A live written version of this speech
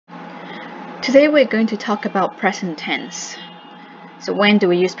Today we're going to talk about present tense. So when do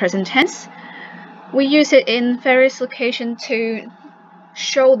we use present tense? We use it in various occasions to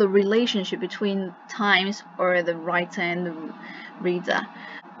show the relationship between times or the writer and the reader.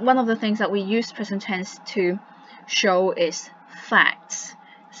 One of the things that we use present tense to show is facts,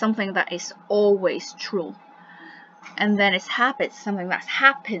 something that is always true. And then it's habits, something that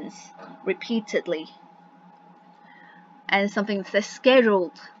happens repeatedly. And something that's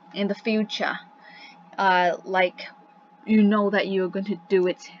scheduled in the future. Like you know that you're going to do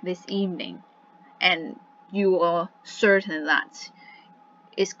it this evening and you are certain that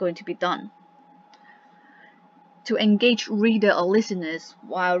it's going to be done. To engage reader or listeners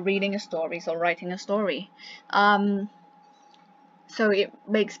while reading a story or writing a story. So it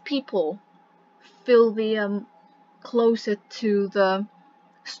makes people feel the closer to the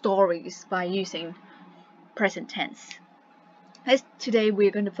stories by using present tense. Today we're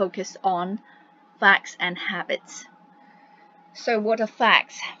going to focus on facts and habits. So what are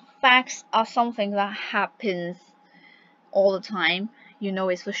facts? Facts are something that happens all the time. You know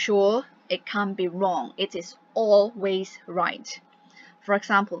it's for sure. It can't be wrong. It is always right. For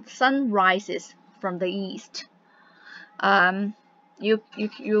example, the sun rises from the east.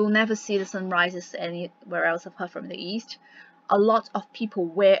 You'll never see the sun rises anywhere else apart from the east. A lot of people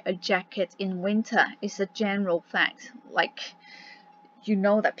wear a jacket in winter. It's a general fact. Like, you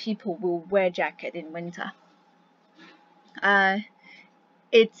know that people will wear jacket in winter.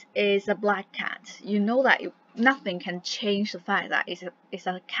 It is a black cat. You know that nothing can change the fact that it's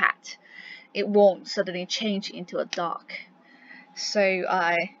a cat. It won't suddenly change into a dog. So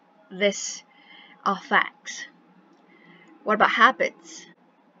this are facts. What about habits?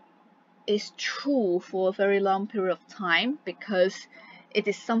 It's true for a very long period of time because it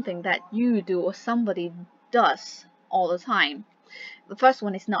is something that you do or somebody does all the time. The first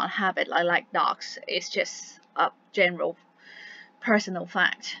one is not a habit, like dogs. It's just a general personal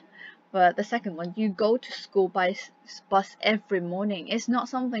fact. But the second one, you go to school by bus every morning. It's not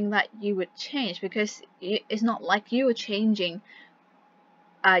something that you would change because it's not like you are changing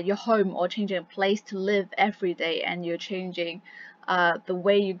your home or changing a place to live every day, and you're changing the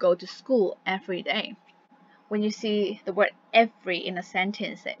way you go to school every day. When you see the word every in a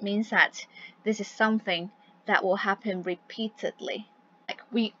sentence, it means that this is something that will happen repeatedly. Like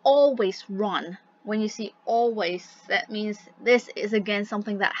we always run. When you see always, that means this is again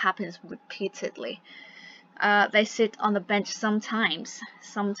something that happens repeatedly. They sit on the bench sometimes.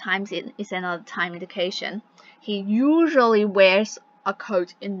 Sometimes it is another time indication. He usually wears a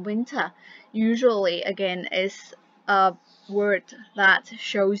coat in winter. Usually again is a word that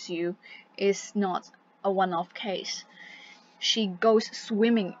shows you is not a one-off case. She goes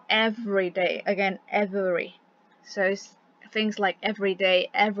swimming every day. Again, every. So it's things like every day,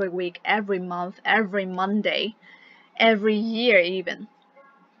 every week, every month, every Monday, every year even,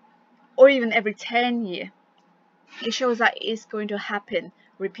 or even every 10 years. It shows that it's going to happen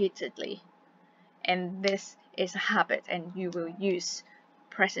repeatedly, and this is a habit, and you will use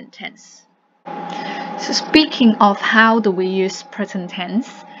present tense. So speaking of how do we use present tense,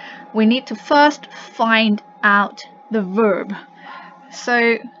 we need to first find out the verb.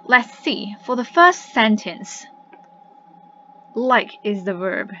 So let's see. For the first sentence, like is the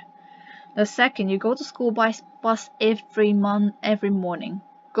verb. The second, you go to school by bus every morning.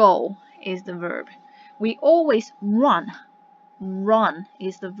 Go is the verb. We always run. Run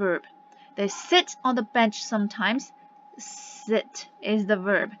is the verb. They sit on the bench sometimes. Sit is the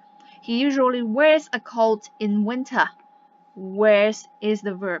verb. He usually wears a coat in winter. Wears is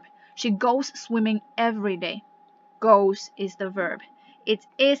the verb. She goes swimming every day. Goes is the verb. It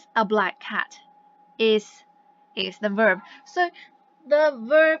is a black cat. Is the verb. So the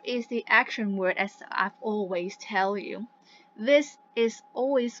verb is the action word, as I've always tell you. This is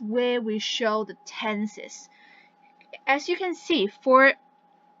always where we show the tenses. As you can see, for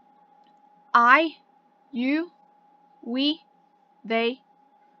I, you, we, they,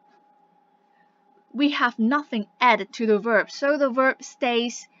 we have nothing added to the verb. So the verb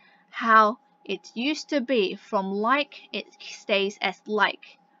stays how it used to be. From like, it stays as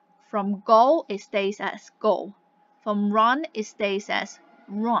like. From go, it stays as go. From run, it stays as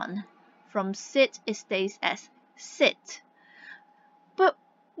run. From sit, it stays as sit. But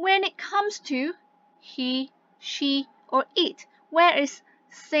when it comes to he, she, or it, where is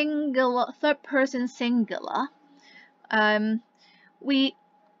singular, third person singular, we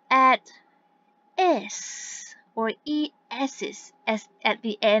add s or es as at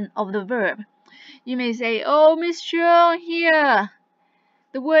the end of the verb. You may say, "Oh, Miss Cheung, here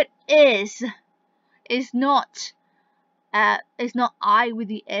the word is not it's not I with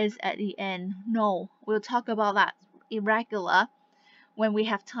the S at the end. No, we'll talk about that irregular when we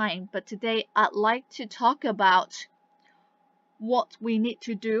have time. But today I'd like to talk about what we need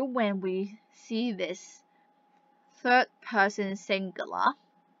to do when we see this third person singular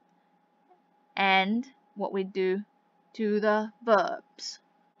and what we do to the verbs.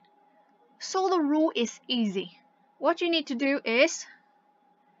 So the rule is easy. What you need to do is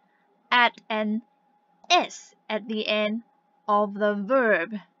add an S at the end of the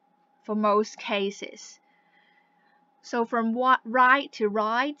verb for most cases. So from write to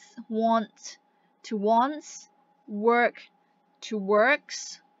writes, want to wants, work to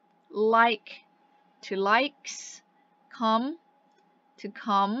works, like to likes, come to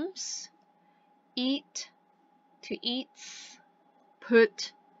comes, eat to eats,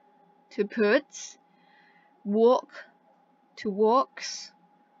 put to puts, walk to walks,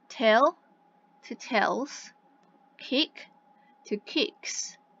 tell to tells, kick to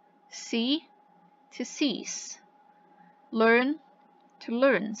kicks, see to sees, learn to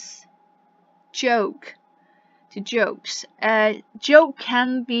learns, joke to jokes. Joke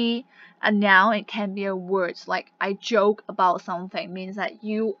can be a noun, it can be a word. Like I joke about something means that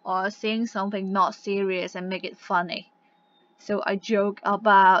you are saying something not serious and make it funny. So I joke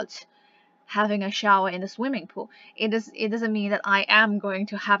about having a shower in the swimming pool. It doesn't mean that I am going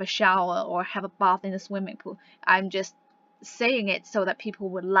to have a shower or have a bath in the swimming pool. I'm just saying it so that people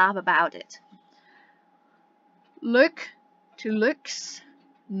would laugh about it. Look to looks,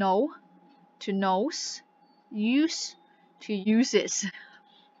 know to knows, use to uses,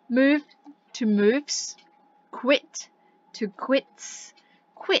 move to moves, quit to quits.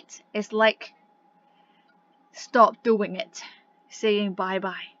 Quit is like stop doing it, saying bye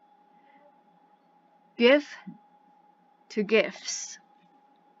bye. Give to gives.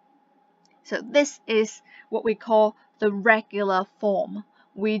 So this is what we call the regular form.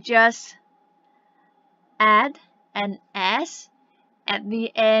 We just add an S at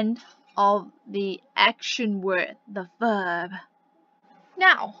the end of the action word, the verb.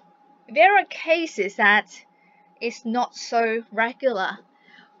 Now, there are cases that it's not so regular.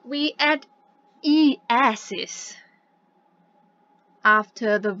 We add ES's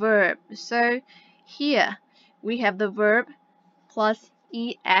after the verb. So here we have the verb plus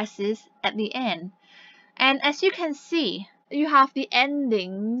ES's at the end. And as you can see, you have the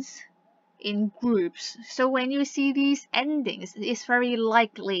endings in groups. So when you see these endings, it's very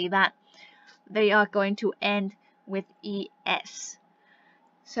likely that they are going to end with ES.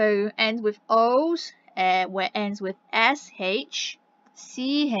 So ends with O's, where ends with SH,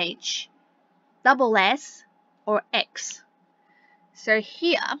 CH, double S, or X. So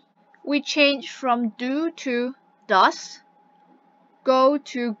here we change from do to does, go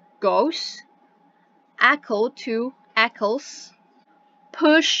to goes, echo to echoes,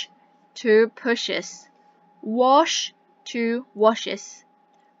 push to pushes, wash to washes,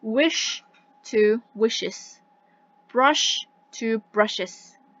 wish to wishes, brush to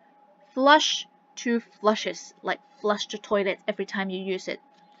brushes, flush to flushes, like flush the toilet every time you use it,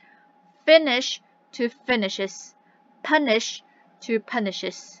 finish to finishes, punish to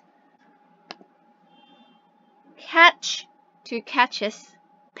punishes, catch to catches,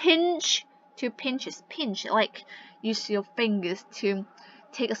 pinch to pinches. Pinch, like use your fingers to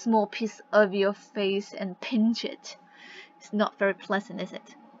take a small piece of your face and pinch it. It's not very pleasant, is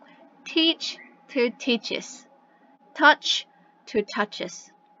it? Teach to teaches, touch to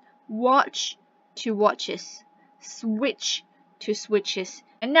touches, watch to watches, switch to switches.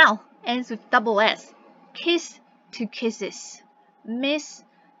 And now ends with double S. Kiss to kisses, miss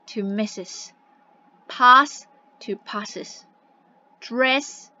to misses, pass to passes,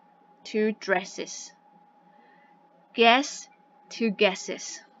 dress to dresses, guess to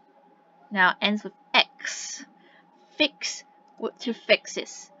guesses. Now ends with X. Fix to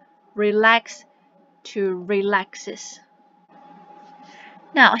fixes, relax to relaxes.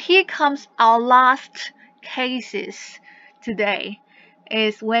 Now here comes our last cases today,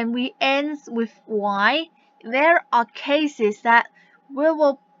 is when we end with Y. There are cases that we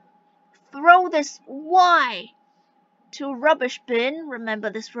will throw this Y to rubbish bin, remember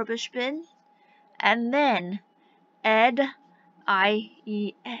this rubbish bin, and then add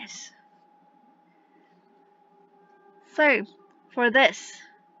IES. So for this,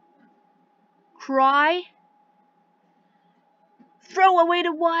 cry, throw away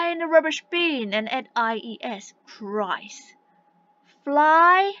the Y in the rubbish bin and add IES, cries.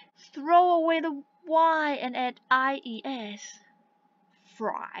 Fly, throw away the Y and add IES,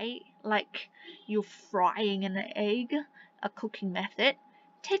 fry, like you're frying an egg, a cooking method.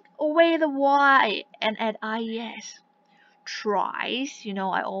 Take away the Y and add IES. tries, you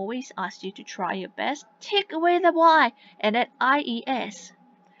know, I always ask you to try your best. Take away the Y and add IES.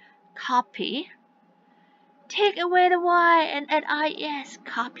 Copy. Take away the Y and add IES.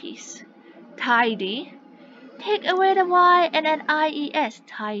 Copies. Tidy. Take away the Y and add IES.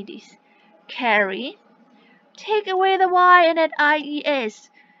 Tidies. Carry. Take away the Y and add IES.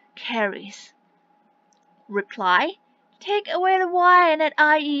 Carries. Reply. Take away the Y and add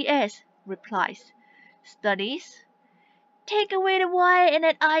IES. Replies. Studies. Take away the Y and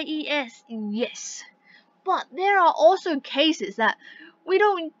add IES. Yes. But there are also cases that we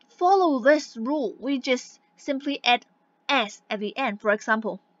don't follow this rule. We just simply add S at the end. For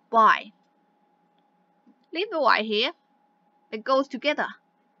example, buy. Leave the Y here. It goes together.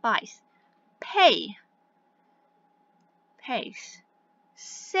 Buys. Pay. Pays.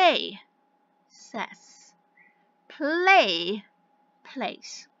 Say. Says. Play.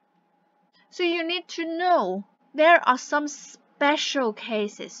 Plays. So you need to know there are some special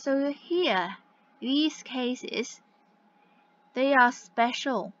cases. So here, these cases, they are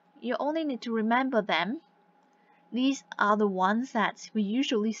special. You only need to remember them. These are the ones that we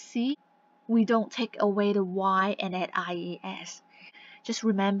usually see. We don't take away the Y and add IES. Just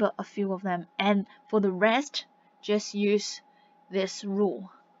remember a few of them. And for the rest, just use this rule.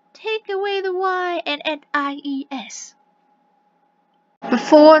 Take away the Y and add IES.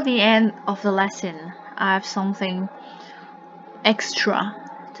 Before the end of the lesson, I have something extra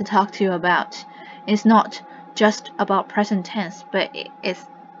to talk to you about. It's not just about present tense, but it's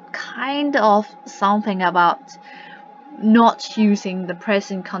kind of something about not using the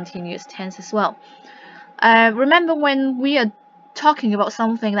present continuous tense as well. Remember when we are talking about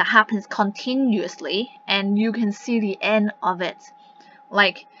something that happens continuously and you can see the end of it,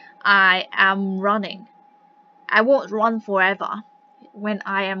 like I am running. I won't run forever. When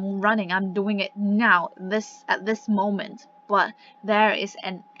I am running, I'm doing it now, at this moment, but there is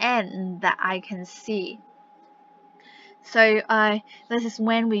an end that I can see. So this is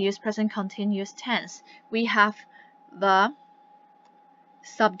when we use present continuous tense. We have the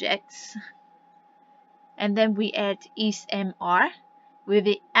subjects, and then we add is mr with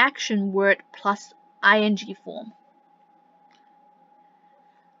the action word plus ing form.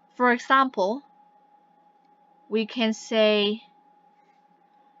 For example, we can say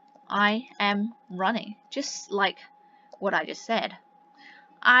I am running, just like what I just said.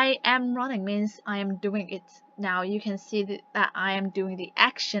 I am running means I am doing it now. You can see that I am doing the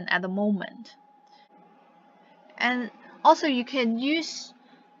action at the moment. And also you can use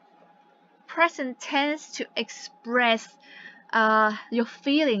present tense to express your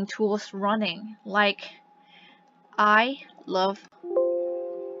feeling towards running, like I love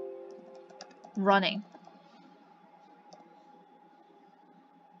running.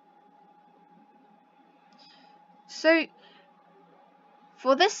 So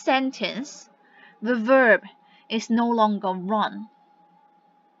for this sentence, the verb is no longer run.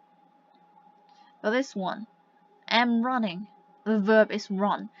 For this one, am running, the verb is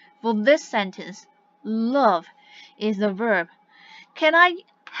run. For this sentence, love is the verb. Can I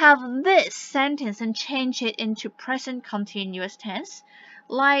have this sentence and change it into present continuous tense?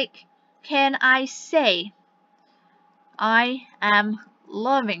 Like, can I say, I am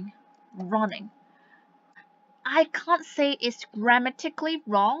loving running? I can't say it's grammatically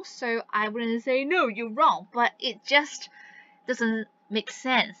wrong, so I wouldn't say, no, you're wrong, but it just doesn't make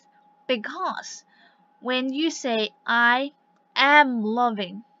sense. Because when you say, I am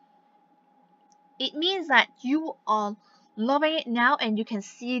loving, it means that you are loving it now and you can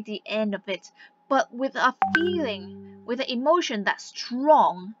see the end of it, but with a feeling, with an emotion that's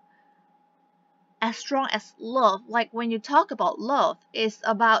strong as love. Like when you talk about love, it's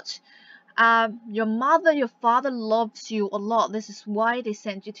about your mother, your father loves you a lot. This is why they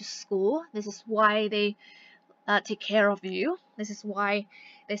send you to school. This is why they take care of you. This is why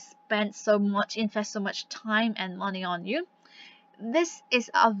they invest so much time and money on you. This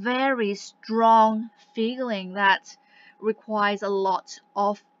is a very strong feeling that requires a lot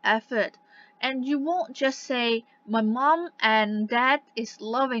of effort. And you won't just say, my mom and dad is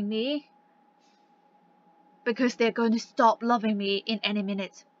loving me, because they're going to stop loving me in any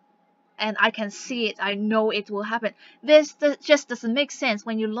minute. And I can see it. I know it will happen. This just doesn't make sense.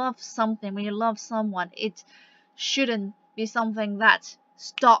 When you love something, when you love someone, it shouldn't be something that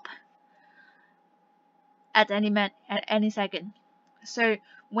stop at any second. So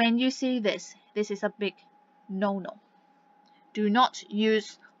when you see this is a big no-no. Do not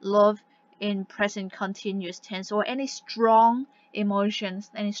use love in present continuous tense or any strong emotions,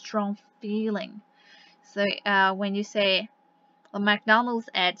 any strong feeling. So when you say, a McDonald's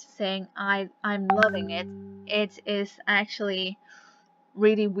ad saying I'm loving it, it is actually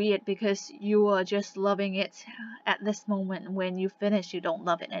really weird because you are just loving it at this moment. When you finish, you don't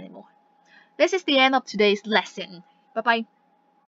love it anymore. This is the end of today's lesson. Bye bye.